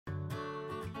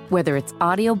Whether it's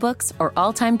audiobooks or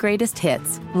all-time greatest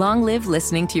hits, long live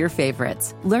listening to your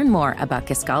favorites. Learn more about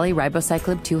Kisqali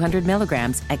Ribociclib 200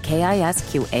 milligrams at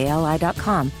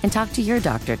KISQALI.com and talk to your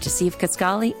doctor to see if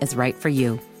Kisqali is right for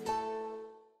you.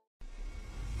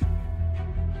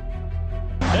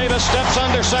 Davis steps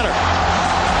under center.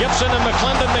 Gibson and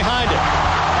McClendon behind him.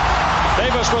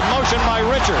 Davis with motion by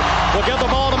Richard. Will give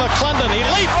the ball to McClendon. He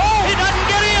leaps. Oh, he doesn't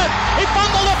get in. He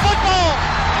fumbled the football.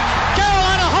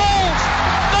 Carolina holds.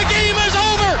 The game is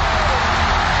over.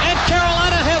 And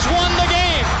Carolina has won the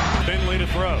game. Finley to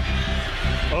throw.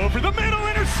 Over the middle,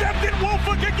 intercepted.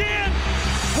 Wolford again.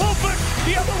 Wolford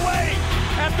the other way.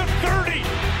 At the 30,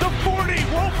 the 40.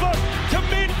 Wolford to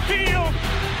midfield.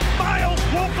 Miles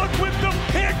Wolford with the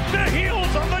pick. The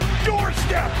heels on the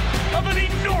doorstep of an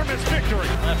enormous victory.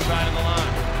 Left side of the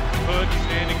line. Hood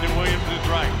standing to Williams'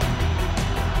 right.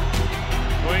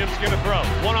 Williams gonna throw.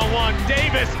 One-on-one.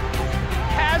 Davis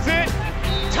has it.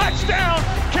 Touchdown.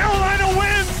 Carolina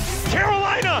wins.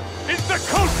 Carolina is the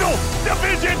Coastal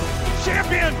Division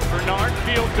champion. Bernard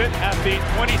fields it at the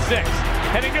 26.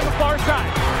 Heading to the far side.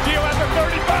 Gio at the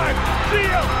 35.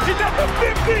 Gio, he's at the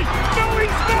 50. No,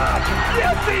 he's not.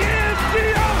 Yes, he is.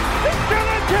 Gio is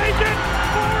gonna take it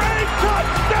for a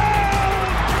touchdown.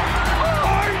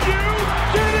 Are you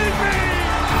kidding me?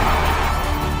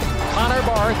 Connor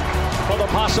Barth for the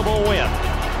possible win.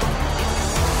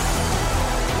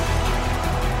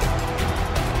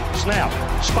 Snap,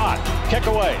 spot, kick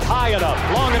away, high enough,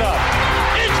 long enough.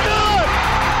 It's good!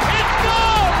 It's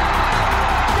good!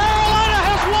 Carolina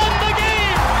has won the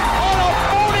game on a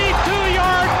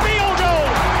 42-yard field goal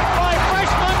by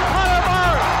freshman Connor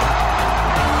Barth.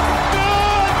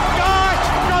 Good gosh,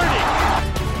 dirty.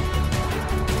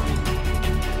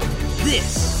 This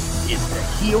is the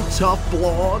Heel Tough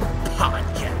Blog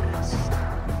Podcast.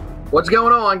 What's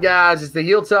going on, guys? It's the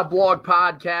Heel Tough Blog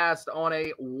Podcast on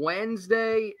a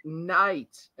Wednesday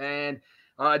night, and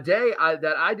a day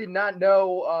that I did not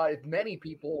know if many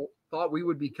people thought we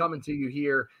would be coming to you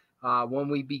here when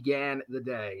we began the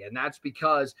day, and that's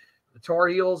because the Tar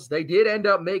Heels, they did end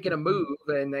up making a move,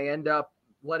 and they end up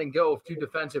letting go of two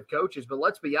defensive coaches, but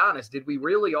let's be honest, did we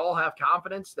really all have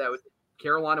confidence that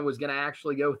Carolina was going to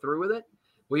actually go through with it?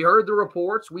 We heard the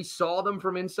reports. We saw them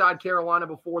from inside Carolina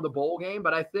before the bowl game,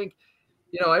 but I think,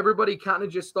 everybody kind of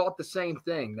just thought the same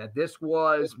thing, that this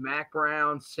was Mack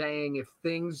Brown saying if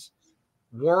things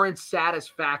weren't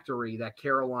satisfactory, that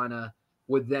Carolina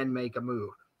would then make a move.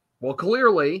 Well,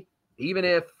 clearly, even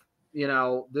if,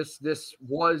 this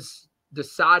was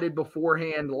decided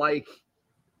beforehand, like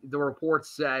the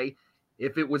reports say,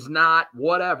 if it was not,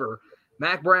 whatever,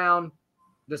 Mack Brown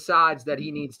decides that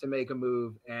he needs to make a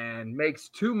move and makes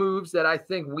two moves that I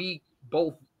think we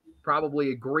both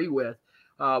probably agree with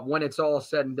when it's all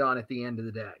said and done at the end of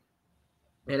the day.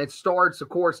 And it starts, of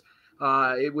course,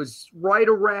 it was right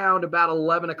around about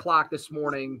 11 o'clock this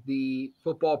morning. The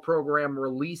football program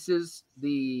releases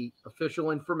the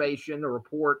official information, the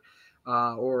report,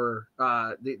 or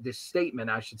the statement,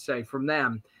 I should say, from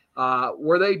them,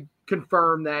 where they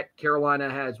confirm that Carolina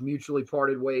has mutually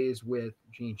parted ways with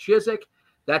Gene Chizik.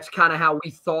 That's kind of how we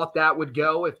thought that would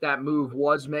go if that move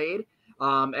was made.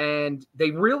 And they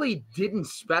really didn't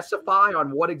specify on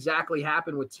what exactly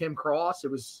happened with Tim Cross. It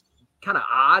was kind of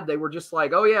odd. They were just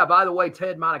like, oh, yeah, by the way,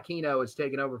 Ted Monachino is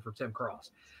taking over for Tim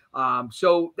Cross.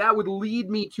 So that would lead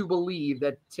me to believe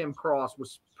that Tim Cross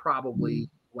was probably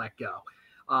let go.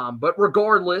 But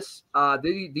regardless,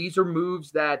 these are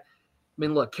moves that,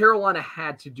 look, Carolina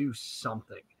had to do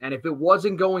something. And if it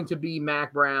wasn't going to be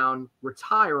Mack Brown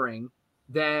retiring,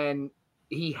 then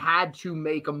he had to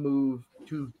make a move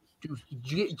to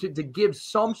give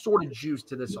some sort of juice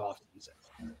to this offseason.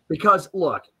 Because,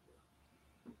 look,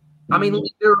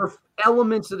 there are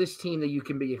elements of this team that you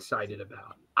can be excited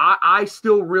about. I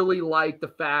still really like the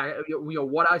fact,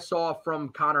 what I saw from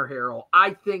Connor Harrell.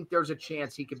 I think there's a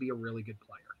chance he could be a really good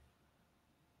player.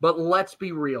 But let's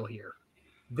be real here.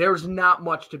 There's not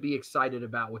much to be excited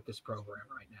about with this program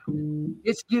right now.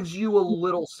 This gives you a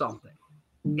little something.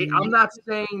 I'm not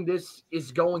saying this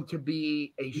is going to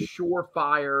be a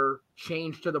surefire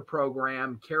change to the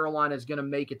program. Carolina is going to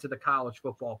make it to the college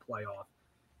football playoff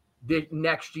the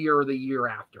next year or the year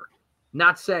after.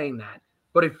 Not saying that,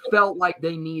 but it felt like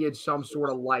they needed some sort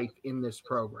of life in this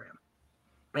program.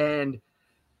 And,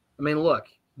 look,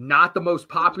 not the most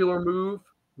popular move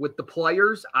with the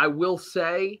players. I will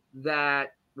say that,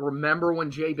 remember when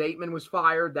Jay Bateman was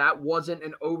fired, that wasn't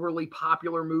an overly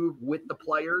popular move with the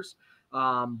players.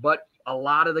 But a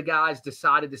lot of the guys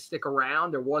decided to stick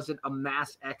around. There wasn't a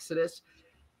mass exodus.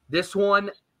 This one,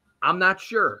 I'm not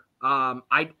sure.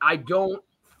 I don't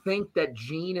think that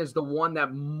Gene is the one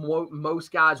that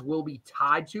most guys will be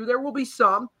tied to. There will be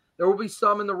some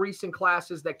in the recent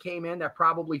classes that came in that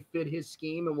probably fit his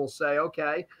scheme and will say,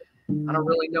 okay, I don't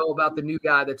really know about the new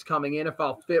guy that's coming in if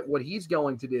I'll fit what he's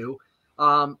going to do.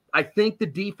 I think the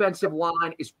defensive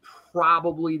line is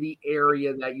probably the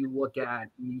area that you look at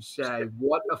and you say,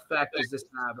 what effect does this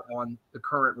have on the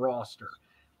current roster?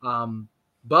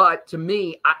 But to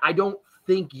me, I don't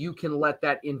think you can let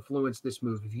that influence this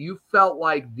move. If you felt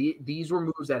like these were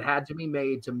moves that had to be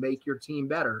made to make your team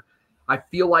better, I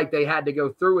feel like they had to go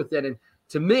through with it. And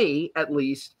to me, at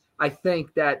least, I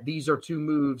think that these are two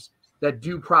moves that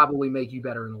do probably make you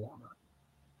better in the long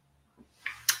run.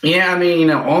 Yeah, I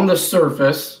mean, on the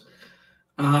surface,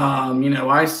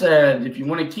 I said if you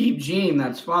want to keep Gene,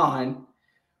 that's fine.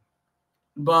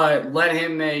 But let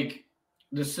him make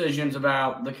decisions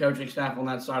about the coaching staff on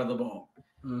that side of the ball.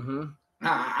 Mm-hmm.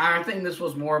 I think this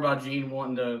was more about Gene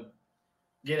wanting to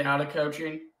get out of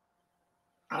coaching.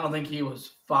 I don't think he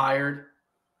was fired.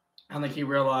 I think he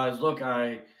realized, look,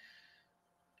 I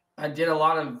did a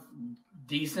lot of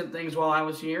decent things while I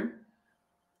was here.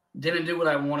 Didn't do what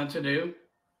I wanted to do.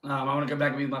 I want to go back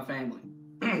and be with my family.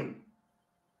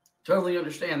 Totally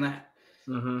understand that.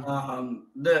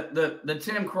 Mm-hmm. The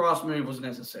Tim Cross move was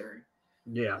necessary.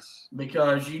 Yes.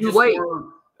 Because you just were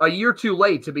a year too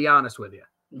late, to be honest with you.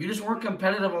 You just weren't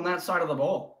competitive on that side of the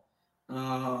ball.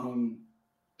 And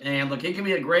look, he can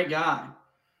be a great guy,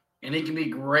 and he can be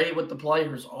great with the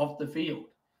players off the field.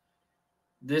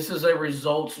 This is a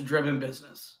results-driven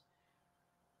business.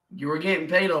 You were getting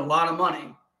paid a lot of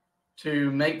money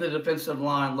to make the defensive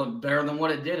line look better than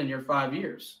what it did in your 5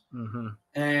 years. Mm-hmm.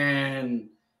 And,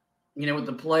 with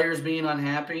the players being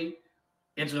unhappy,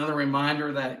 it's another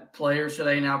reminder that players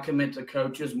today now commit to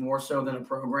coaches more so than a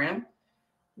program,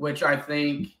 which I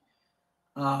think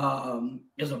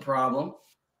is a problem.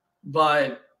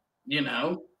 But,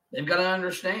 they've got to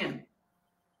understand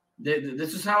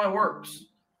this is how it works.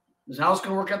 This is how it's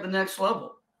going to work at the next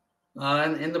level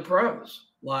in the pros.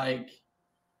 Like,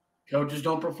 coaches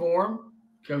don't perform,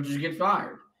 coaches get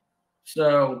fired.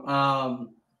 So, I'm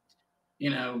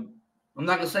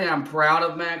not going to say I'm proud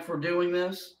of Mac for doing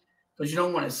this because you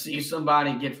don't want to see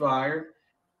somebody get fired.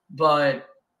 But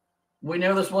we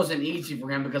know this wasn't easy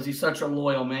for him because he's such a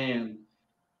loyal man.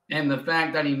 And the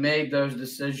fact that he made those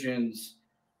decisions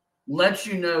lets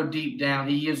you know deep down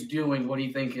he is doing what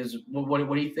he thinks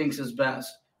is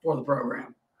best for the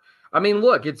program. I mean,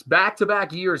 look, it's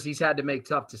back-to-back years he's had to make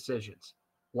tough decisions.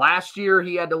 Last year,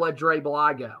 he had to let Dre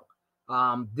Bly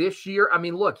go. This year, I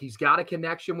mean, look, he's got a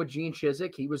connection with Gene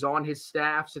Chizik. He was on his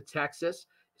staffs at Texas,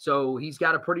 so he's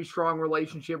got a pretty strong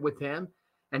relationship with him.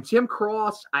 And Tim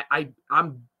Cross, I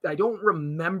don't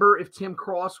remember if Tim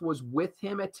Cross was with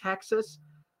him at Texas.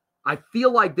 I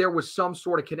feel like there was some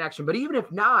sort of connection. But even if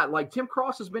not, like, Tim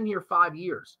Cross has been here 5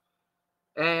 years.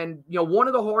 And, one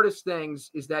of the hardest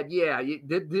things is that,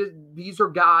 these are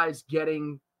guys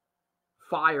getting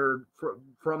fired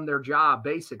from their job,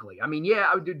 basically. I mean,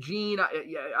 Gene,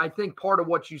 I think part of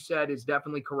what you said is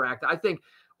definitely correct. I think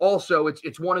also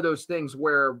it's one of those things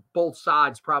where both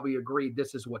sides probably agreed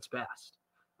this is what's best.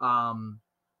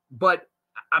 But,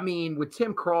 I mean, with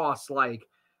Tim Cross,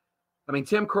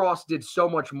 Tim Cross did so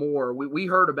much more. We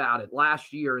heard about it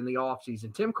last year in the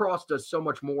offseason. Tim Cross does so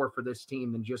much more for this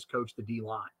team than just coach the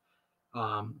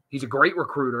D-line. He's a great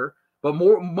recruiter, but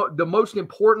the most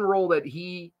important role that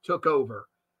he took over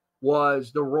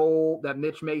was the role that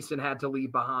Mitch Mason had to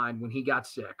leave behind when he got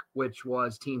sick, which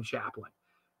was team chaplain.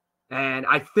 And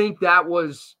I think that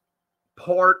was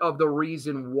part of the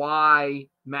reason why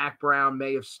Mack Brown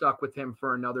may have stuck with him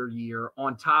for another year,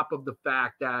 on top of the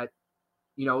fact that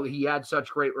he had such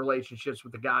great relationships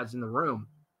with the guys in the room,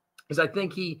 because I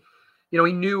think he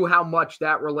knew how much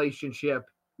that relationship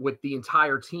with the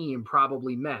entire team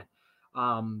probably meant.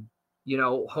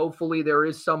 Hopefully there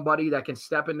is somebody that can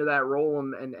step into that role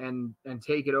and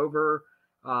take it over.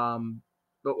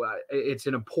 But it's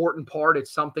an important part.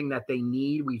 It's something that they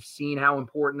need. We've seen how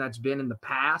important that's been in the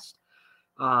past.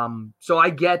 So I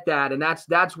get that. And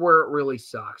that's where it really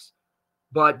sucks.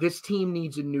 But this team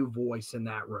needs a new voice in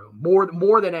that room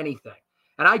more than anything.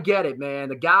 And I get it, man.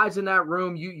 The guys in that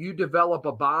room, you develop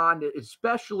a bond,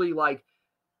 especially like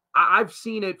I've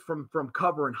seen it from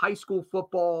covering high school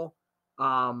football.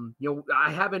 I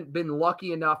haven't been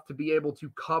lucky enough to be able to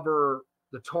cover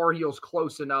the Tar Heels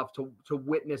close enough to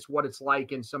witness what it's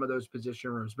like in some of those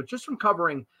position rooms. But just from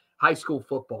covering high school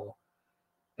football,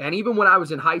 and even when I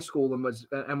was in high school and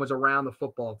was around the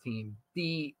football team,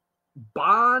 the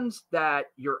bonds that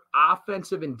your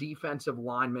offensive and defensive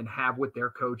linemen have with their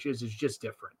coaches is just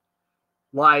different.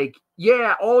 Like,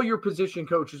 yeah, all your position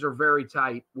coaches are very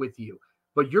tight with you,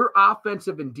 but your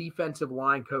offensive and defensive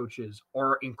line coaches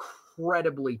are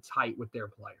incredibly tight with their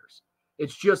players.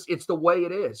 It's the way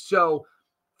it is. So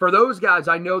for those guys,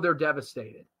 I know they're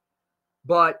devastated.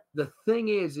 But the thing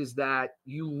is that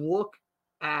you look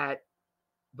at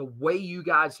the way you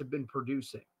guys have been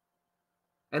producing.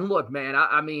 And look, man,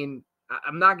 I mean,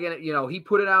 I'm not going to, he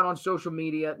put it out on social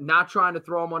media, not trying to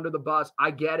throw him under the bus.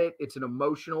 I get it. It's an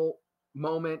emotional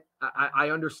moment. I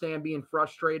understand being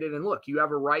frustrated. And look, you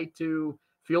have a right to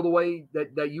feel the way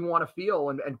that you want to feel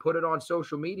and put it on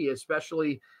social media,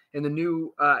 especially in the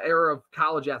new era of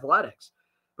college athletics.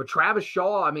 But Travis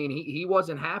Shaw, I mean, he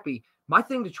wasn't happy. My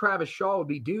thing to Travis Shaw would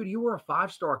be, dude, you were a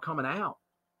 5-star coming out.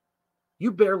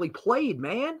 You barely played,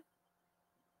 man.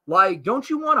 Like, don't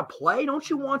you want to play? Don't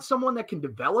you want someone that can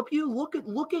develop you? Look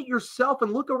at yourself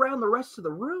and look around the rest of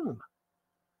the room.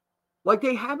 Like,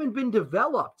 they haven't been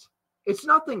developed. It's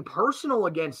nothing personal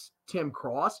against Tim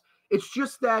Cross. It's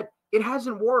just that it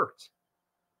hasn't worked.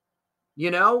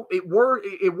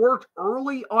 It worked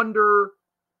early under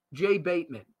Jay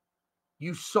Bateman.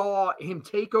 You saw him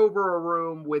take over a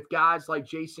room with guys like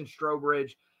Jason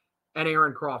Strowbridge and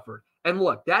Aaron Crawford. And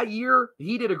look, that year,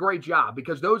 he did a great job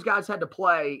because those guys had to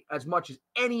play as much as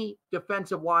any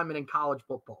defensive lineman in college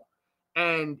football.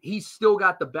 And he still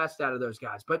got the best out of those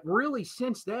guys. But really,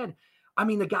 since then, I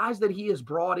mean, the guys that he has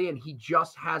brought in, he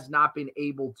just has not been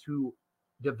able to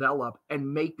develop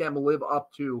and make them live up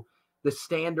to the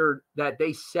standard that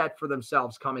they set for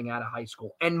themselves coming out of high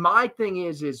school. And my thing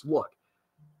is look,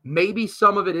 maybe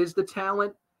some of it is the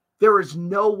talent. There is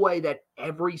no way that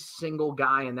every single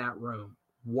guy in that room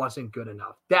wasn't good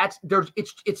enough.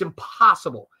 It's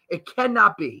impossible. It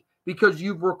cannot be, because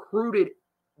you've recruited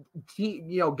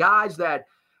guys that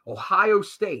Ohio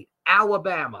State,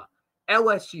 Alabama,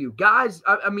 LSU, guys,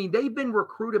 I mean, they've been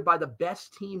recruited by the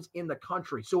best teams in the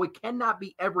country. So it cannot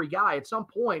be every guy. At some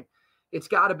point, it's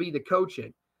got to be the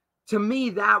coaching. To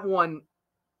me, that one,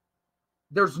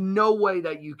 there's no way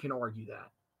that you can argue that.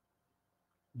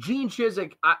 Gene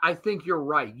Chizik, I think you're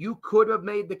right. You could have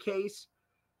made the case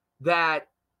that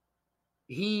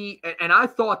and I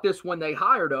thought this when they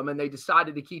hired him and they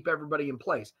decided to keep everybody in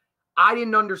place. I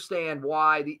didn't understand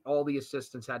why all the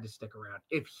assistants had to stick around.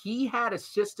 If he had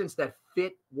assistants that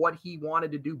fit what he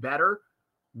wanted to do better,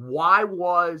 why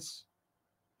was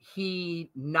he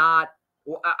not?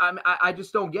 I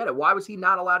just don't get it. Why was he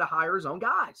not allowed to hire his own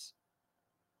guys?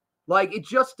 Like, it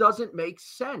just doesn't make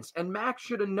sense. And Max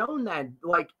should have known that.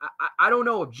 Like, I don't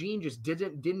know if Gene just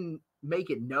didn't make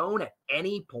it known at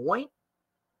any point.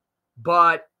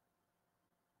 But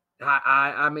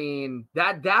I mean,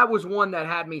 that was one that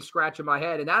had me scratching my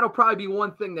head. And that'll probably be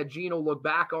one thing that Gene will look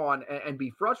back on and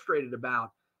be frustrated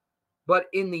about. But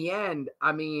in the end,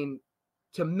 I mean,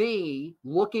 to me,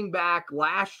 looking back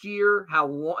last year,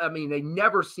 they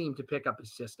never seemed to pick up a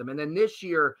system. And then this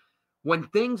year, when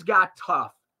things got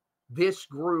tough, this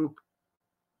group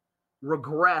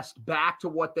regressed back to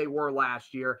what they were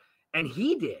last year. And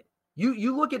he did.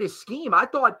 You look at his scheme. I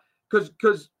thought,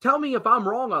 because tell me if I'm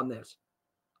wrong on this.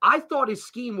 I thought his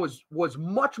scheme was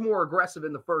much more aggressive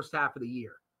in the first half of the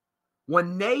year.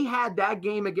 When they had that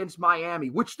game against Miami,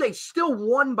 which they still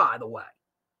won, by the way,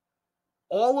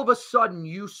 all of a sudden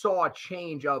you saw a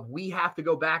change of, we have to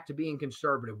go back to being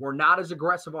conservative. We're not as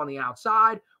aggressive on the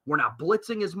outside. We're not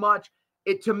blitzing as much.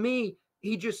 To me,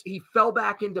 he fell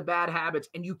back into bad habits,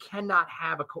 and you cannot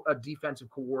have a defensive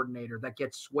coordinator that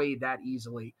gets swayed that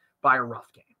easily by a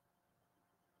rough game.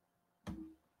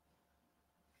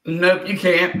 Nope, you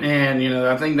can't. And,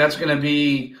 I think that's going to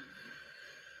be,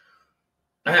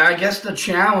 I guess the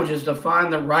challenge is to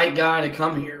find the right guy to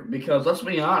come here, because let's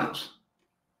be honest,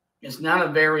 it's not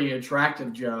a very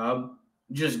attractive job,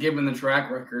 just given the track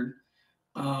record.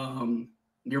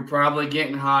 You're probably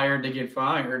getting hired to get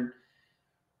fired.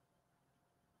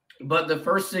 But the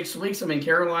first 6 weeks,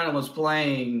 Carolina was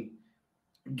playing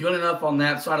good enough on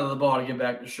that side of the ball to get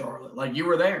back to Charlotte. Like, you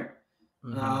were there.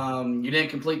 Mm-hmm. You didn't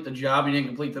complete the job. You didn't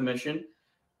complete the mission.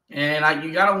 And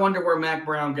you got to wonder where Mack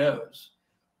Brown goes,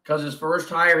 because his first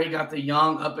hire, he got the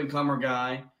young up-and-comer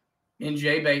guy in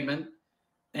Jay Bateman.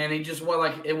 And he just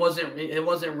it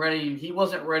wasn't ready. He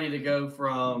wasn't ready to go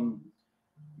from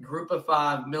Group of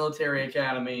 5 military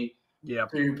academy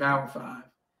to Power 5.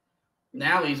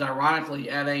 Now he's ironically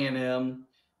at A&M, a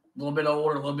little bit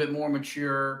older, a little bit more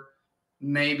mature.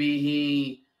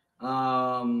 Maybe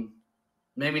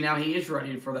now he is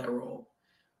ready for that role.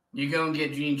 You go and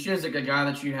get Gene Chizik, a guy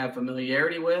that you have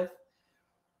familiarity with,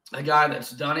 a guy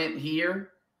that's done it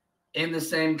here in the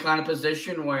same kind of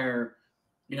position where,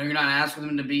 you're not asking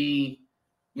them to be,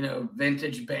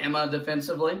 vintage Bama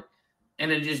defensively.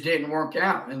 and it just didn't work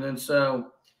out. And then so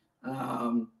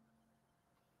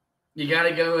you got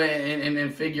to go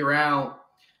and figure out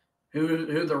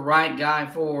who the right guy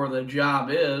for the job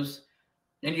is.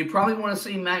 And you probably want to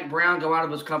see Mack Brown go out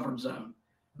of his comfort zone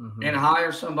and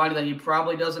hire somebody that he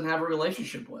probably doesn't have a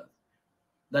relationship with,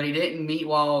 that he didn't meet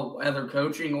while either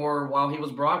coaching or while he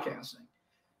was broadcasting,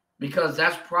 because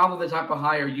that's probably the type of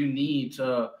hire you need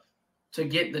to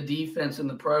get the defense and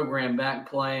the program back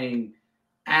playing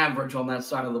average on that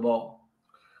side of the ball.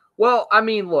 Well, I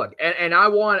mean, look, and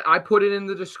I put it in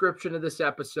the description of this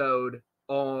episode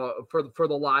for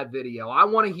the live video. I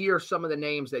want to hear some of the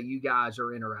names that you guys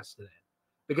are interested in,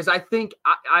 because I think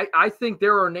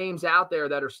there are names out there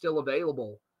that are still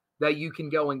available that you can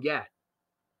go and get.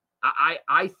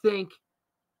 I think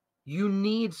you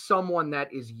need someone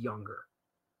that is younger.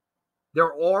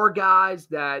 There are guys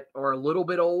that are a little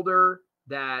bit older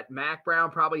that Mack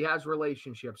Brown probably has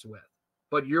relationships with,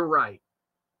 but you're right.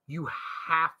 You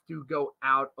have to go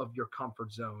out of your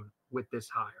comfort zone with this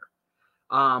hire.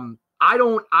 I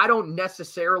don't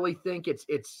necessarily think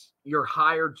it's you're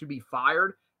hired to be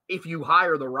fired if you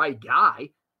hire the right guy.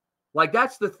 Like,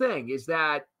 that's the thing, is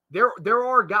that there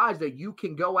are guys that you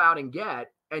can go out and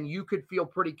get, and you could feel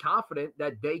pretty confident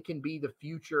that they can be the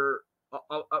future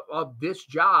of this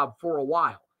job for a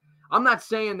while. I'm not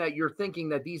saying that you're thinking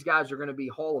that these guys are going to be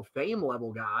Hall of Fame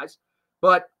level guys,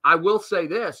 but I will say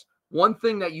this. One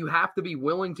thing that you have to be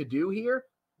willing to do here,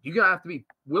 you're going to have to be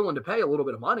willing to pay a little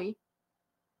bit of money.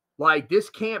 Like, this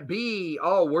can't be,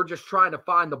 oh, we're just trying to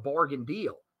find the bargain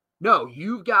deal. No,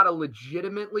 you've got to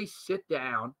legitimately sit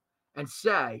down and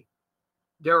say,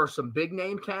 there are some big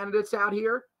name candidates out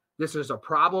here. This is a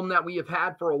problem that we have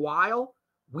had for a while.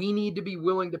 We need to be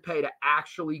willing to pay to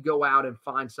actually go out and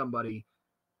find somebody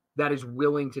that is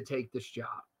willing to take this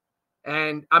job.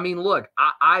 And I mean, look,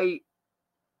 I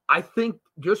think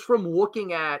just from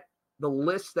looking at the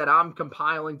list that I'm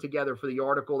compiling together for the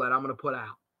article that I'm going to put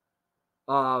out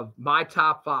of my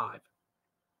top 5,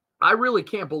 I really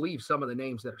can't believe some of the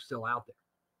names that are still out there.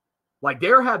 Like,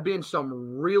 there have been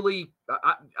some really,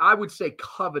 I would say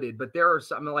coveted, but there are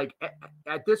some, like,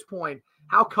 at this point,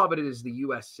 how coveted is the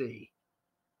USC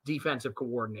defensive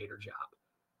coordinator job?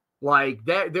 Like,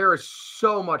 there is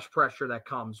so much pressure that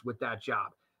comes with that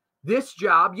job. This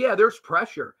job, yeah, there's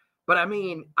pressure. But, I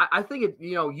mean, I think,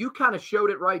 you kind of showed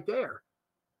it right there.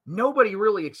 Nobody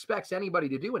really expects anybody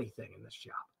to do anything in this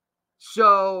job.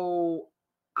 So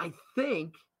I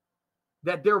think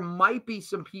that there might be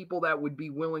some people that would be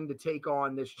willing to take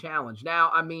on this challenge. Now,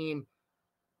 I mean,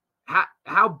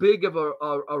 how big of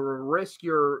a risk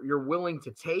you're willing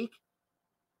to take?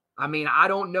 I mean, I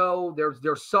don't know.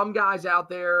 There's some guys out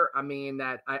there, I mean,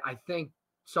 that I think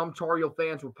some Tar Heel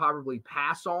fans would probably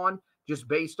pass on just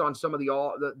based on some of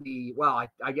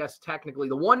I guess technically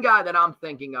the one guy that I'm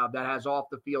thinking of that has off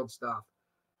the field stuff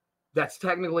that's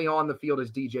technically on the field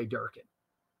is DJ Durkin.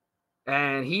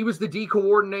 And he was the D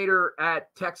coordinator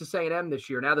at Texas A&M this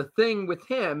year. Now, the thing with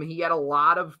him, he had a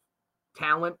lot of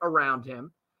talent around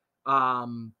him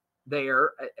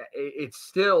there. It's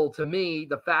still, to me,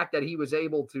 the fact that he was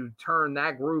able to turn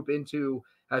that group into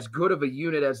as good of a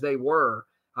unit as they were.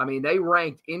 I mean, they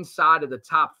ranked inside of the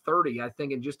top 30, I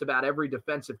think, in just about every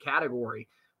defensive category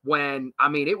when, I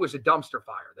mean, it was a dumpster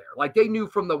fire there. Like, they knew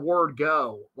from the word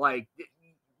go, like,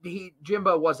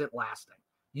 Jimbo wasn't lasting.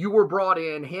 You were brought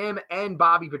in, him and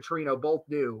Bobby Petrino both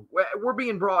knew we're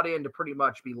being brought in to pretty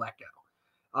much be let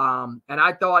go. And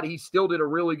I thought he still did a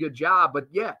really good job, but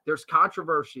yeah, there's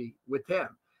controversy with him.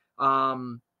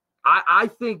 I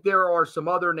think there are some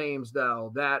other names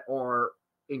though that are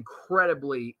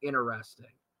incredibly interesting,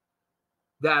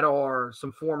 that are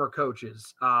some former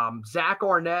coaches. Zach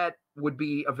Arnett would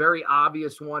be a very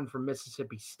obvious one from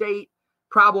Mississippi State.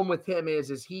 Problem with him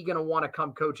is he going to want to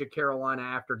come coach at Carolina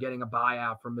after getting a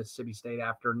buyout from Mississippi State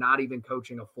after not even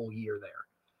coaching a full year there?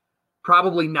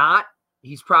 Probably not.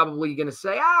 He's probably going to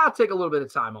say, I'll take a little bit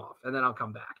of time off and then I'll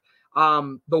come back.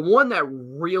 The one that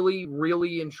really,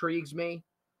 really intrigues me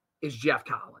is Jeff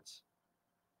Collins,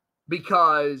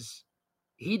 because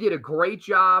he did a great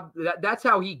job. That's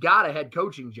how he got a head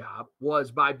coaching job,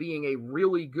 was by being a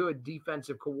really good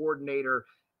defensive coordinator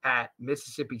at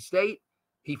Mississippi State.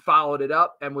 He followed it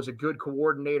up and was a good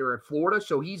coordinator at Florida.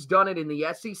 So he's done it in the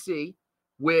SEC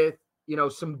with,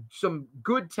 some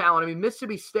good talent. I mean,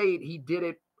 Mississippi State, he did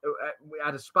it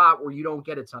at a spot where you don't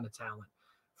get a ton of talent.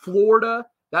 Florida,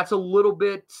 that's a little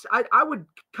bit, I would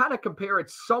kind of compare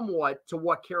it somewhat to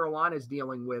what Carolina's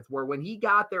dealing with, where when he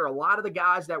got there, a lot of the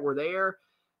guys that were there,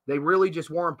 they really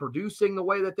just weren't producing the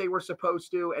way that they were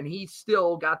supposed to. And he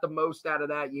still got the most out of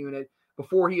that unit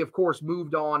before he, of course,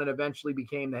 moved on and eventually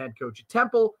became the head coach at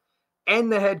Temple.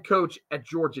 and the head coach at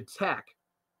Georgia Tech.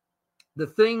 The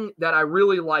thing that I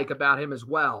really like about him as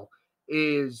well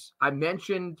is I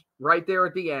mentioned right there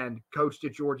at the end, coached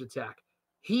at Georgia Tech.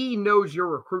 He knows your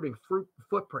recruiting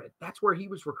footprint. That's where he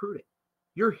was recruiting.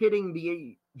 You're hitting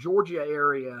the Georgia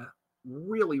area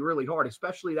really, really hard,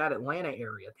 especially that Atlanta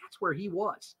area. That's where he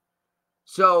was.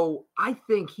 So I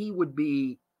think he would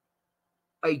be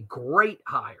a great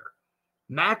hire.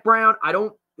 Mack Brown, I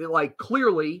don't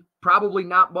clearly probably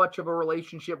not much of a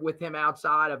relationship with him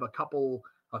outside of a couple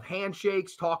of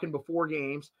handshakes, talking before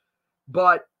games,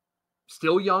 but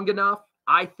still young enough.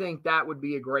 I think that would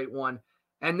be a great one.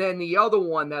 And then the other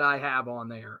one that I have on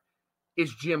there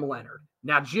is Jim Leonhard.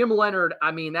 Now, Jim Leonhard,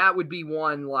 I mean, that would be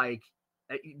one, like,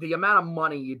 the amount of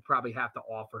money you'd probably have to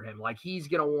offer him. Like, he's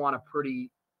going to want a pretty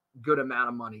good amount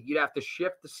of money. You'd have to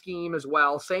shift the scheme as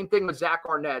well. Same thing with Zach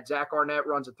Arnett. Zach Arnett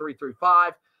runs a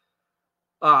 3-3-5.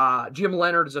 Jim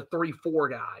Leonhard is a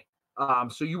 3-4 guy.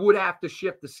 So you would have to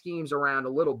shift the schemes around a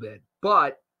little bit.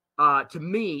 But to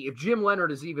me, if Jim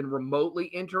Leonhard is even remotely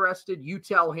interested, you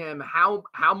tell him how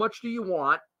much do you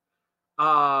want?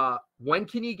 When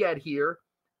can you get here?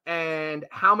 And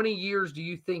how many years do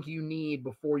you think you need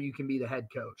before you can be the head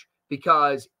coach?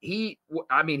 Because he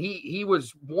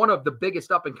was one of the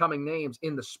biggest up and coming names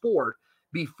in the sport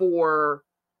before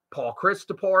Paul Chryst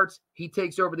departs. He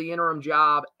takes over the interim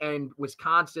job, and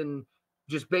Wisconsin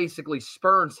just basically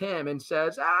spurns him and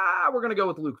says, we're going to go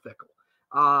with Luke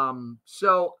Fickell.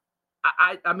 So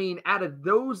I mean, out of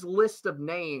those list of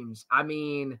names, I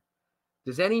mean,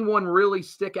 does anyone really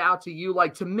stick out to you?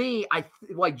 Like, to me,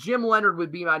 like Jim Leonhard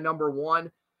would be my number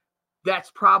one.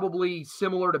 That's probably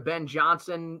similar to Ben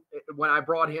Johnson when I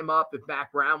brought him up if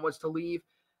Mack Brown was to leave.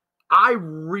 I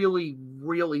really,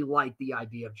 really like the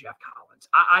idea of Jeff Collins.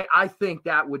 I think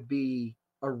that would be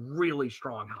a really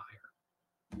strong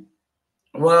hire.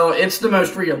 Well, it's the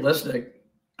most realistic.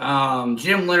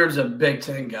 Jim Leonhard's a Big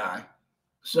Ten guy.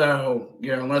 So,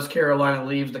 unless Carolina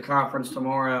leaves the conference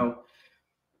tomorrow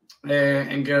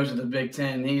and goes to the Big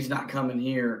Ten, he's not coming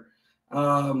here.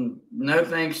 No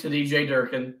thanks to DJ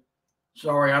Durkin.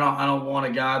 Sorry, I don't want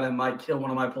a guy that might kill one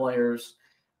of my players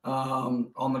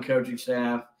on the coaching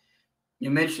staff. You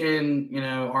mentioned,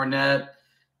 Arnett.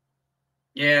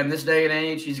 Yeah, in this day and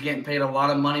age, he's getting paid a lot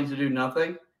of money to do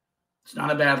nothing. It's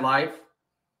not a bad life.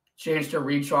 Chance to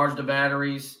recharge the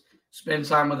batteries, spend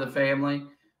time with the family.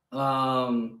 So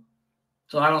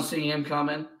I don't see him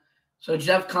coming. So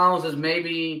Jeff Collins is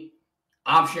maybe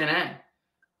option A.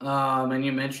 And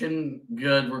you mentioned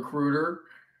good recruiter,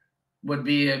 would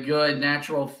be a good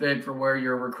natural fit for where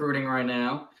you're recruiting right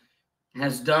now.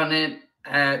 Has done it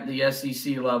at the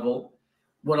SEC level.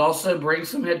 Would also bring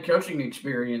some head coaching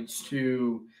experience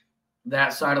to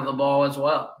that side of the ball as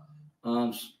well.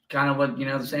 Kind of what,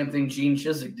 the same thing Gene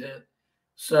Chizik did.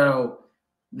 So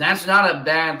that's not a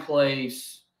bad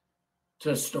place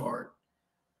to start.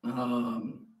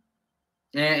 And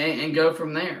go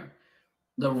from there.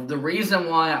 The reason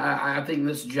why I think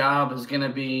this job is going to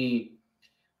be,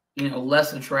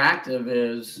 less attractive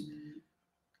is,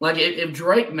 like, if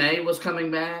Drake May was coming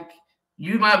back,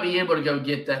 you might be able to go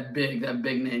get that big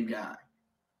name guy.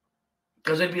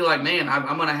 Because it'd be like, man,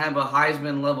 I'm going to have a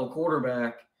Heisman level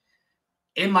quarterback.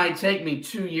 It might take me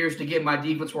 2 years to get my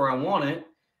defense where I want it,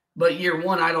 but year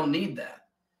one, I don't need that.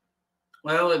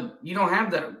 Well, you don't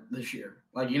have that this year.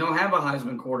 Like, you don't have a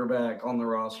Heisman quarterback on the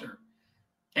roster.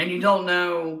 And you don't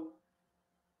know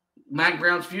Mack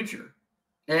Brown's future.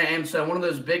 And so one of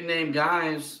those big name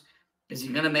guys, is he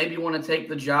going to maybe want to take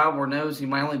the job or knows he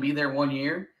might only be there 1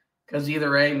 year? Because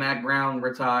either A, Mack Brown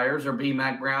retires, or B,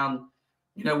 Mack Brown,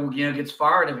 gets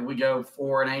fired if we go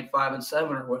 4-8, 5-7,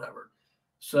 or whatever.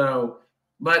 So,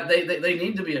 but they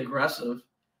need to be aggressive.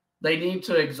 They need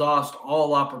to exhaust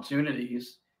all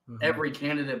opportunities, every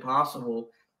candidate possible.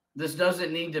 This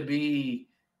doesn't need to be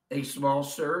a small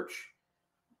search.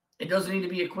 It doesn't need to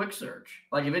be a quick search.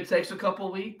 Like, if it takes a couple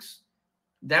of weeks,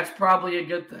 that's probably a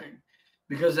good thing,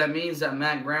 because that means that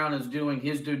Mack Brown is doing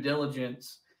his due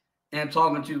diligence and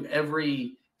talking to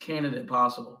every candidate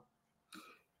possible.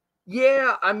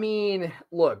 Yeah, I mean,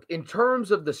 look, in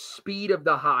terms of the speed of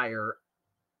the hire,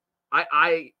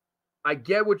 I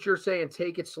get what you're saying.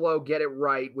 Take it slow, get it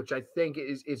right, which I think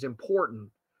is important.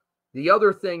 The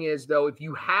other thing is, though, if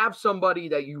you have somebody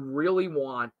that you really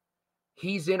want,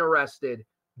 he's interested,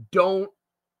 don't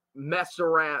mess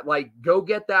around. Like, go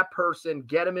get that person,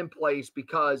 get him in place,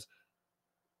 because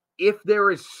if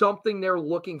there is something they're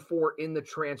looking for in the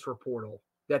transfer portal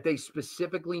that they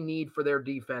specifically need for their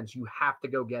defense, you have to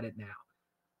go get it now.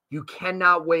 You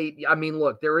cannot wait. I mean,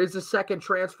 look, there is a second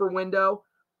transfer window.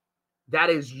 that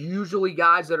is usually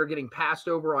guys that are getting passed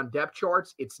over on depth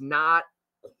charts. It's not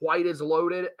quite as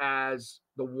loaded as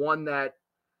the one that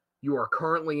you are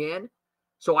currently in.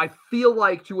 So I feel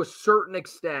like to a certain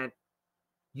extent,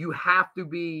 you have to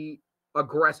be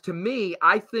aggressive. To me,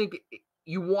 I think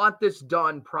you want this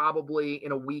done probably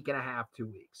in a week and a half, 2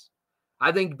 weeks.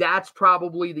 I think that's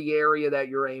probably the area that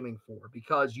you're aiming for,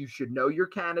 because you should know your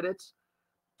candidates.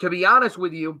 To be honest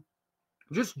with you,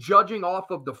 just judging off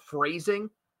of the phrasing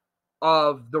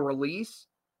of the release,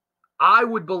 I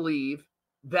would believe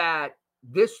that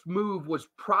this move was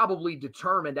probably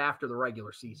determined after the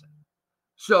regular season.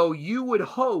 So you would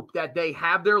hope that they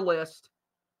have their list.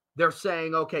 They're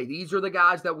saying, okay, these are the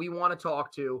guys that we want to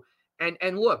talk to.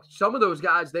 And look, some of those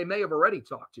guys they may have already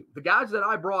talked to. The guys that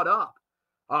I brought up,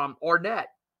 Arnett,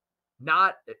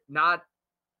 not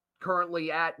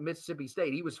currently at Mississippi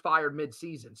State. He was fired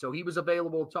midseason, so he was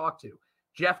available to talk to.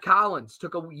 Jeff Collins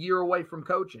took a year away from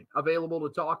coaching, available to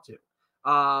talk to.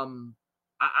 I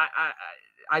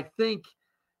think,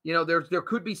 there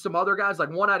could be some other guys, like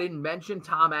one I didn't mention,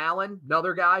 Tom Allen,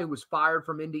 another guy who was fired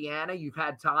from Indiana. You've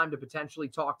had time to potentially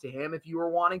talk to him if you were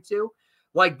wanting to.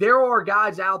 Like, there are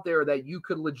guys out there that you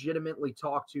could legitimately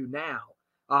talk to now.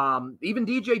 Even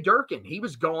DJ Durkin, he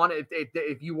was gone.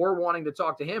 If you were wanting to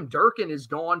talk to him, Durkin is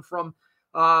gone from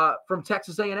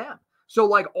Texas A&M. So,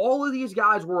 like, all of these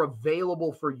guys were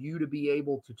available for you to be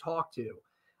able to talk to.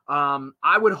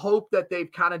 I would hope that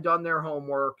they've kind of done their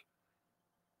homework.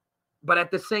 But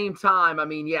at the same time, I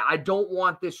mean, yeah, I don't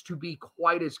want this to be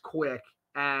quite as quick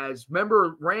as,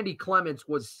 remember, Randy Clements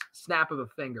was snap of a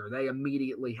finger. They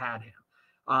immediately had him.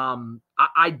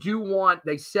 I do want,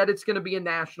 they said it's going to be a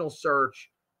national search.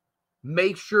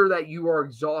 Make sure that you are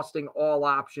exhausting all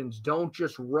options. Don't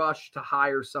just rush to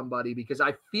hire somebody, because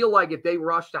I feel like if they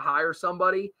rush to hire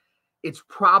somebody, it's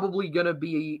probably going to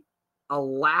be a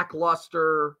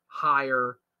lackluster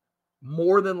hire,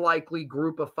 more than likely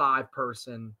group of 5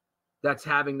 person that's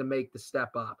having to make the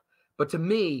step up. But to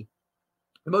me,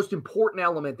 the most important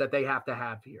element that they have to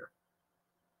have here,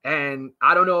 and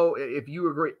I don't know if you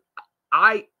agree,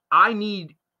 I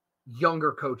need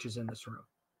younger coaches in this room.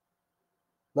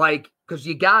 Like, because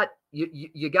you got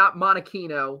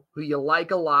Monachino, who you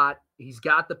like a lot. He's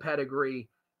got the pedigree.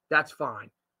 That's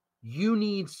fine. You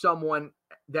need someone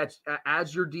that's,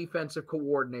 as your defensive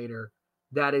coordinator,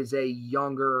 that is a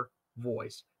younger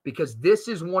voice, because this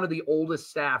is one of the oldest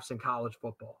staffs in college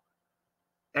football.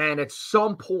 And at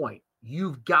some point,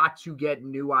 you've got to get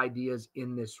new ideas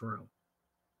in this room.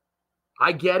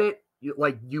 I get it.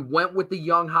 You went with the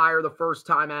young hire the first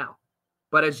time out.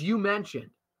 But as you mentioned,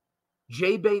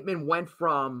 Jay Bateman went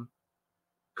from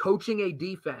coaching a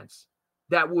defense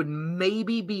that would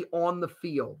maybe be on the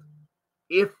field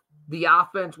if the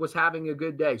offense was having a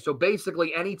good day. So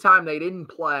basically, anytime they didn't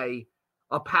play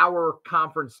a power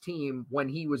conference team when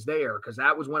he was there, because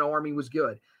that was when Army was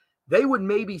good, they would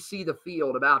maybe see the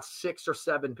field about 6 or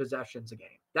 7 possessions a game.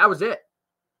 That was it.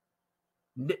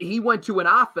 He went to an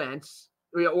offense,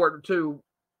 or to,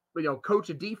 coach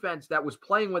a defense that was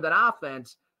playing with an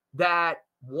offense that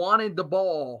wanted the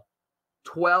ball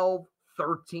 12,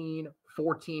 13,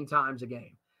 14 times a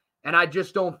game. And I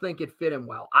just don't think it fit him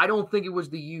well. I don't think it was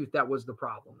the youth that was the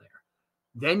problem there.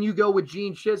 Then you go with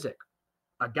Gene Chizik,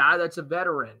 a guy that's a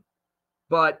veteran,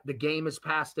 but the game has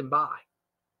passed him by.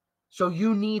 So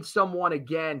you need someone,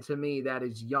 again, to me, that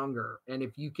is younger. And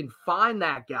if you can find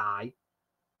that guy,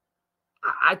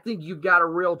 I think you've got a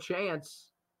real chance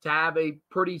to have a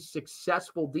pretty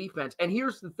successful defense. And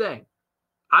here's the thing.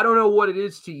 I don't know what it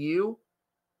is to you,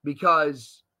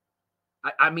 because,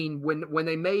 I mean, when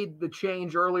they made the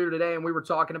change earlier today and we were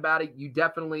talking about it, you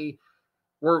definitely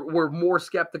were more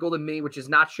skeptical than me, which is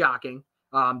not shocking,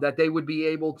 that they would be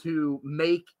able to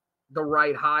make the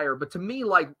right hire. But to me,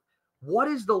 like, what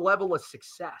is the level of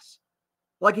success?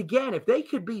 Like, again, if they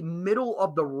could be middle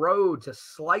of the road to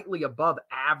slightly above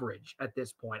average at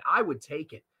this point, I would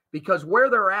take it, because where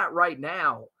they're at right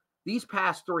now, these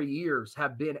past 3 years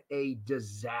have been a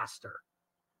disaster.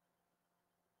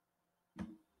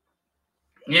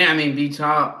 Yeah, I mean, be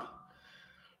top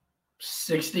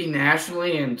 60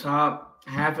 nationally and top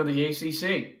half of the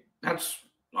ACC. That's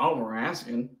all we're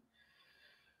asking.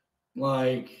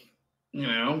 Like,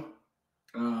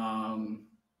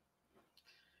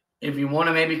 if you want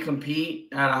to maybe compete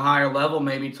at a higher level,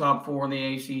 maybe top 4 in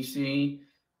the ACC,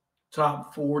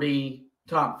 top 40,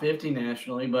 top 50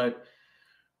 nationally. But,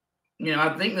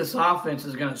 I think this offense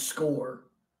is going to score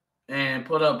and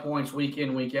put up points week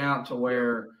in, week out, to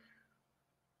where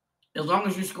as long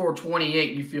as you score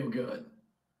 28, you feel good,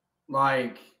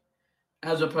 like,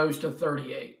 as opposed to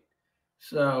 38.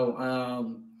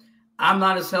 So I'm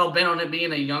not as hell bent on it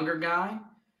being a younger guy.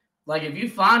 Like, if you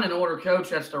find an older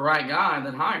coach that's the right guy,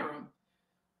 then hire him.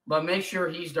 But make sure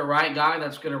he's the right guy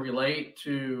that's going to relate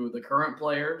to the current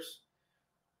players,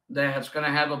 that's going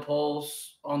to have a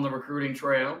pulse on the recruiting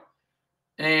trail,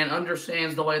 and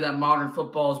understands the way that modern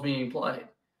football is being played.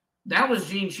 That was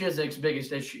Gene Chizik's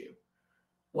biggest issue,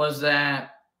 was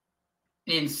that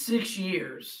in 6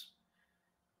 years,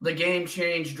 the game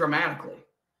changed dramatically.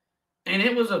 And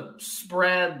it was a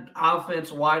spread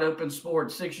offense, wide open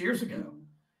sport 6 years ago.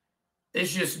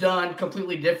 It's just done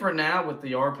completely different now with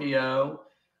the RPO,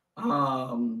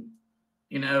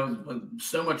 with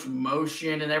so much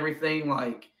motion and everything.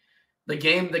 Like, the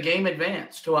game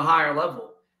advanced to a higher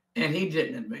level, and he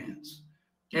didn't advance.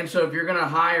 And so if you're going to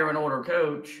hire an older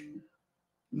coach,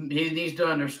 he needs to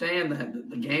understand that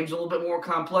the game's a little bit more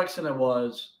complex than it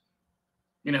was,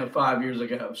 5 years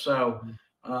ago. So,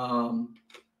 I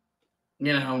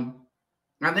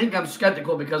think I'm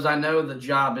skeptical because I know the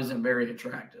job isn't very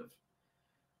attractive.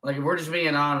 Like, if we're just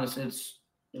being honest, it's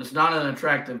not an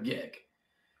attractive gig.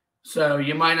 So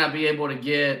you might not be able to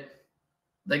get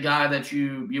the guy that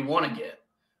you want to get.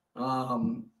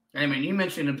 You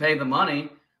mentioned to pay the money.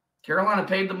 Carolina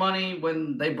paid the money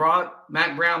when they brought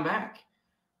Mack Brown back.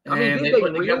 I mean, did they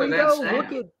really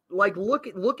though?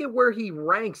 Look at where he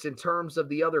ranks in terms of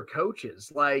the other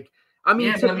coaches. Like, do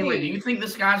you think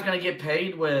this guy's going to get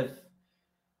paid with,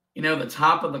 the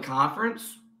top of the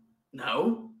conference?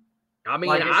 No. I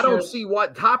don't see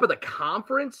what top of the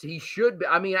conference he should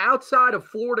be. Outside of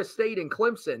Florida State and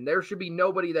Clemson, there should be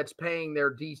nobody that's paying their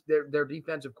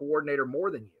defensive coordinator more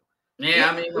than you.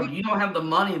 Yeah, you don't have the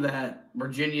money that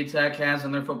Virginia Tech has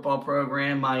in their football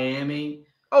program, Miami.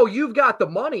 Oh, you've got the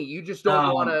money. You just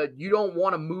don't want to. You don't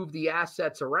want to move the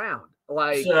assets around.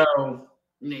 That's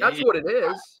what it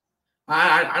is.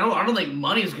 I don't think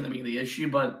money is going to be the issue,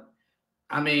 but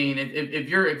if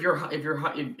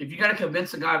you got to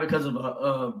convince a guy because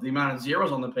of the amount of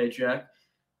zeros on the paycheck,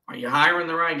 are you hiring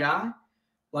the right guy?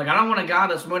 Like, I don't want a guy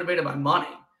that's motivated by money.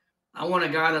 I want a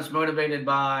guy that's motivated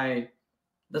by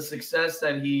the success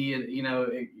that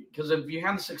because if you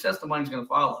have the success, the money's going to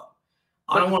follow.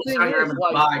 I don't want to hire him to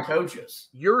buy coaches.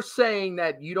 You're saying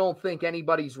that you don't think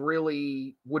anybody's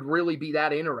would really be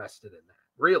that interested in that,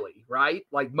 really, right?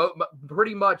 Like,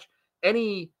 pretty much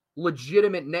any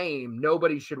legitimate name,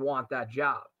 nobody should want that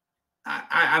job.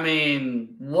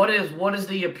 What is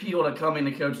the appeal to coming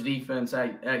to coach defense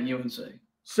at UNC?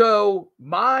 So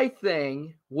my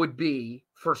thing would be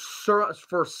for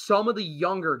some of the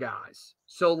younger guys.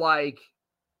 So like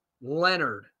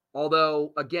Leonard,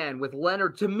 although again with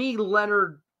Leonard, to me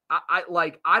Leonard,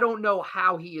 I don't know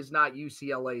how he is not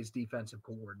UCLA's defensive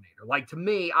coordinator. Like, to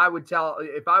me, I would tell,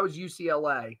 if I was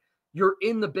UCLA, you're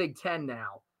in the Big Ten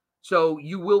now. So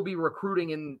you will be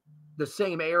recruiting in the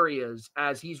same areas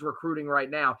as he's recruiting right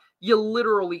now. You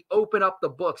literally open up the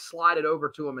book, slide it over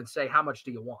to him and say, how much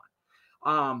do you want?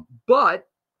 But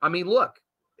look,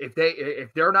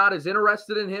 if they're not as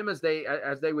interested in him as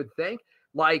they would think,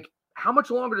 like, how much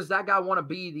longer does that guy want to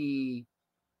be the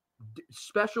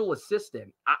special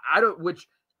assistant? Which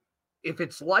if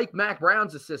it's like Mack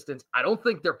Brown's assistants, I don't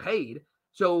think they're paid.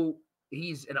 So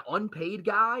he's an unpaid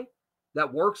guy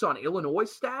that works on Illinois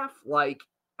staff. Like,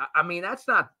 that's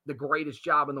not the greatest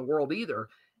job in the world either.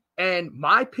 And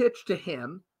my pitch to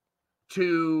him,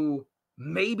 to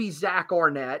maybe Zach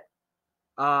Arnett,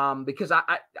 because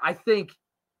I think,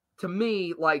 to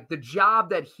me, like, the job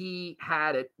that he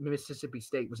had at Mississippi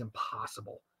State was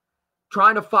impossible.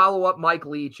 Trying to follow up Mike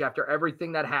Leach after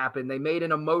everything that happened. They made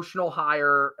an emotional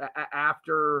hire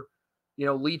after,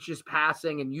 Leach's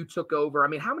passing, and you took over.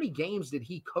 How many games did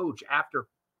he coach after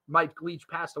Mike Leach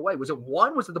passed away? Was it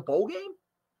one? Was it the bowl game?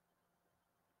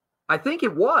 I think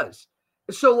it was.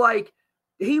 So, like,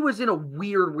 he was in a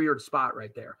weird spot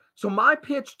right there. So my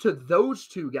pitch to those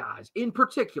two guys in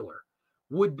particular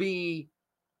would be,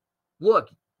 look,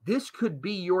 this could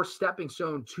be your stepping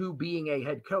stone to being a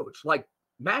head coach. Like,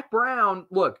 Mack Brown,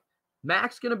 look,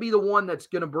 Mack's going to be the one that's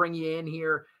going to bring you in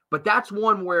here, but that's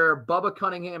one where Bubba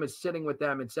Cunningham is sitting with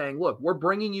them and saying, look, we're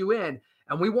bringing you in,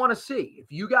 and we want to see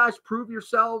if you guys prove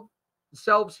yourselves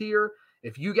here.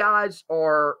 If you guys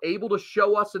are able to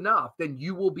show us enough, then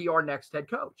you will be our next head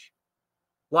coach.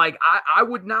 Like, I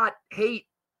would not hate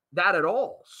that at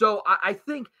all. So I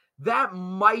think that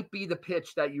might be the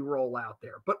pitch that you roll out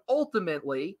there. But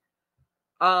ultimately,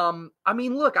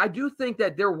 look, I do think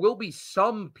that there will be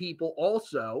some people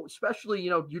also, especially,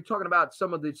 you're talking about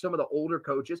some of the older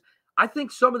coaches. I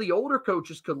think some of the older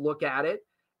coaches could look at it,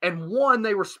 and one,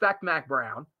 they respect Mack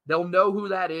Brown. They'll know who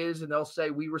that is, and they'll say,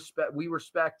 we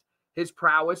respect his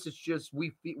prowess. It's just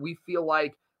we feel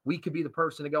like we could be the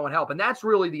person to go and help. And that's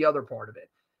really the other part of it.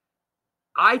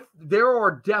 There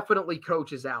are definitely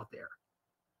coaches out there,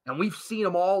 and we've seen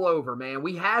them all over, man.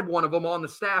 We had one of them on the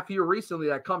staff here recently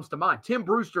that comes to mind. Tim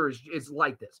Brewster is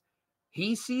like this.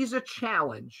 He sees a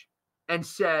challenge and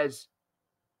says,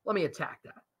 let me attack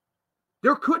that.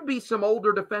 There could be some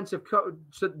older defensive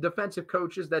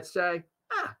coaches that say,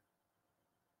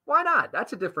 why not?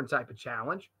 That's a different type of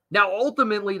challenge. Now,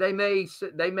 ultimately, they may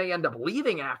end up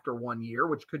leaving after 1 year,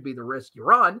 which could be the risk you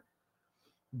run.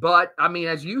 But, I mean,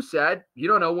 as you said, you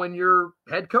don't know when your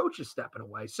head coach is stepping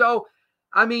away. So,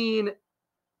 I mean,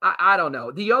 I don't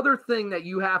know. The other thing that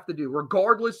you have to do,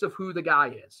 regardless of who the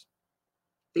guy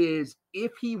is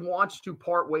if he wants to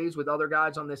part ways with other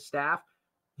guys on this staff,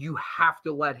 you have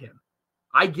to let him.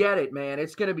 I get it, man.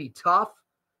 It's going to be tough.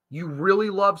 You really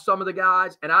love some of the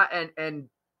guys. And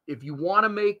if you want to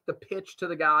make the pitch to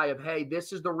the guy of, hey,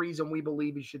 this is the reason we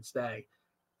believe he should stay,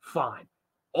 fine.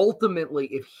 Ultimately,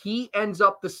 if he ends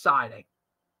up deciding,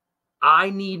 I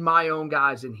need my own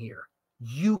guys in here,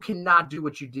 you cannot do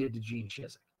what you did to Gene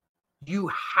Chizik. You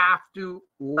have to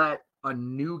let a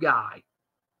new guy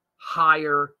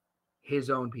hire his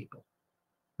own people,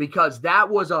 because that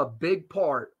was a big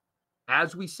part,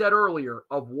 as we said earlier,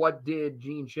 of what did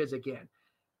Gene Chizik in.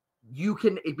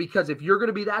 Because if you're going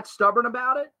to be that stubborn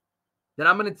about it, then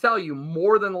I'm going to tell you,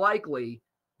 more than likely,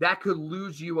 that could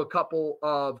lose you a couple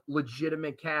of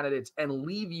legitimate candidates and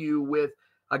leave you with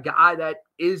a guy that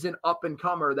is an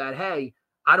up-and-comer that, hey,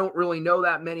 I don't really know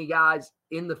that many guys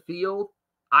in the field.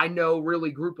 I know really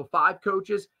group of 5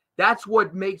 coaches. That's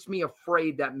what makes me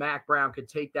afraid that Mack Brown could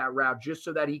take that route, just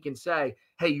so that he can say,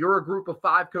 hey, you're a group of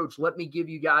 5 coach. Let me give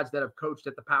you guys that have coached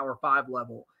at the Power 5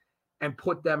 level and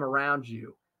put them around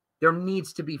you. There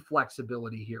needs to be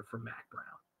flexibility here for Mack Brown.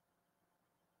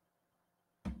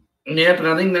 Yep, and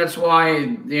I think that's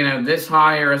why, this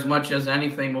hire, as much as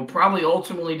anything, will probably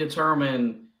ultimately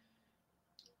determine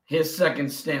his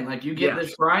second stint. Like, you get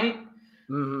this right,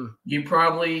 you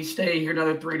probably stay here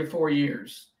another 3 to 4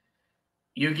 years.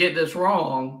 You get this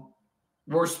wrong,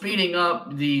 we're speeding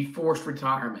up the forced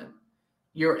retirement,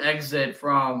 your exit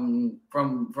from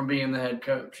being the head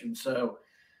coach. And so,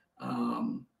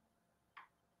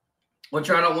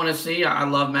 which I don't want to see. I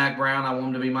love Mack Brown. I want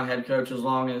him to be my head coach as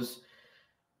long as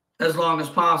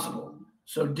possible.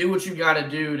 So do what you got to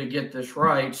do to get this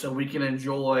right, so we can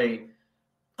enjoy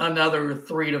another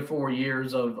 3 to 4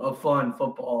 years of fun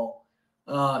football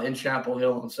in Chapel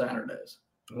Hill on Saturdays.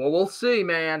 Well, we'll see,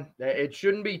 man. It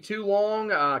shouldn't be too long.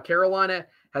 Carolina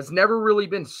has never really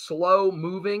been slow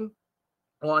moving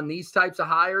on these types of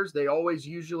hires. They always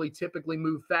typically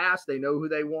move fast. They know who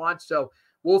they want. So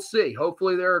we'll see.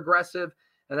 Hopefully they're aggressive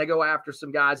and they go after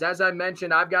some guys. As I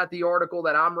mentioned, I've got the article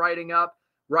that I'm writing up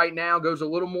right now, goes a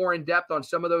little more in depth on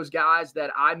some of those guys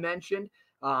that I mentioned.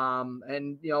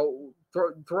 And,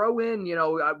 throw in,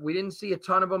 we didn't see a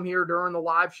ton of them here during the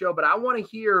live show, but I want to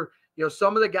hear,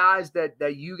 some of the guys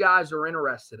that you guys are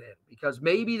interested in, because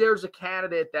maybe there's a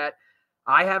candidate that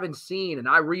I haven't seen and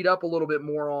I read up a little bit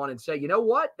more on and say, you know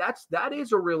what, that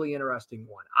is a really interesting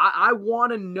one. I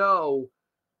want to know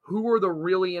who are the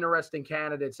really interesting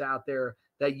candidates out there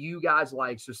that you guys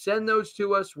like. So send those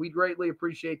to us. We greatly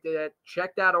appreciate that.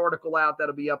 Check that article out.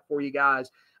 That'll be up for you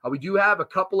guys. We do have a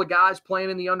couple of guys playing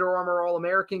in the Under Armour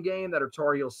All-American game that are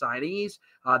Tar Heel signees.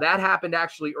 That happened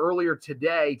actually earlier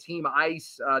today. Team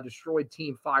Ice destroyed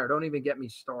Team Fire. Don't even get me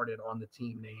started on the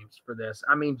team names for this.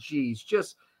 I mean, geez,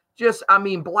 just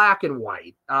black and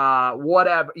white,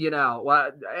 whatever,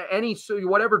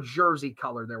 whatever jersey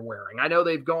color they're wearing. I know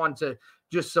they've gone to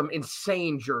just some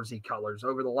insane jersey colors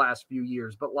over the last few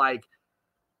years, but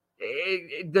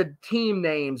the team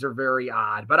names are very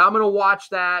odd. But I'm going to watch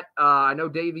that. I know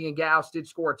Davian Gauss did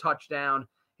score a touchdown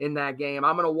in that game.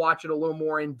 I'm going to watch it a little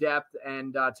more in depth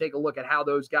and take a look at how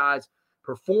those guys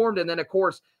performed. And then, of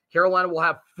course, Carolina will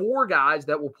have 4 guys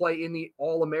that will play in the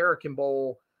All-American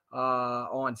Bowl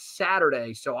on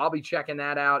Saturday. So I'll be checking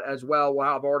that out as well. We'll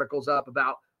have articles up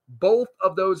about both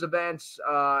of those events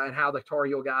and how the Tar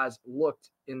Heel guys looked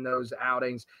in those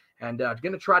outings. And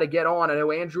going to try to get on. I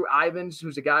know Andrew Ivins,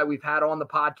 who's a guy we've had on the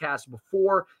podcast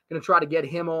before, going to try to get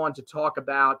him on to talk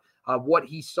about what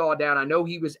he saw down. I know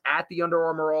he was at the Under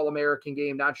Armour All-American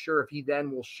game. Not sure if he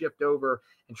then will shift over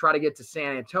and try to get to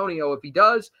San Antonio. If he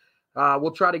does,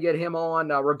 we'll try to get him on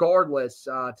regardless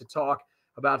to talk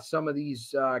about some of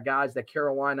these guys that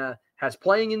Carolina has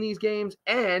playing in these games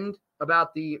and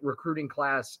about the recruiting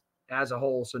class as a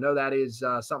whole. So no, that is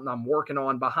something I'm working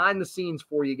on behind the scenes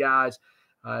for you guys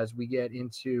as we get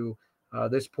into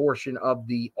this portion of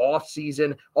the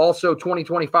offseason. Also,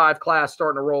 2025 class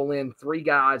starting to roll in. 3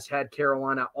 guys had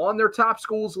Carolina on their top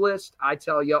schools list. I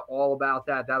tell you all about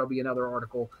that. That'll be another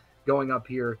article going up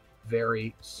here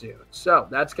very soon. So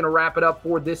that's going to wrap it up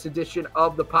for this edition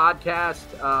of the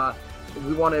podcast.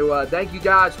 We want to thank you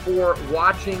guys for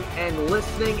watching and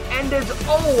listening. And as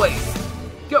always,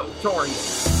 go Tar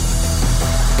Heels.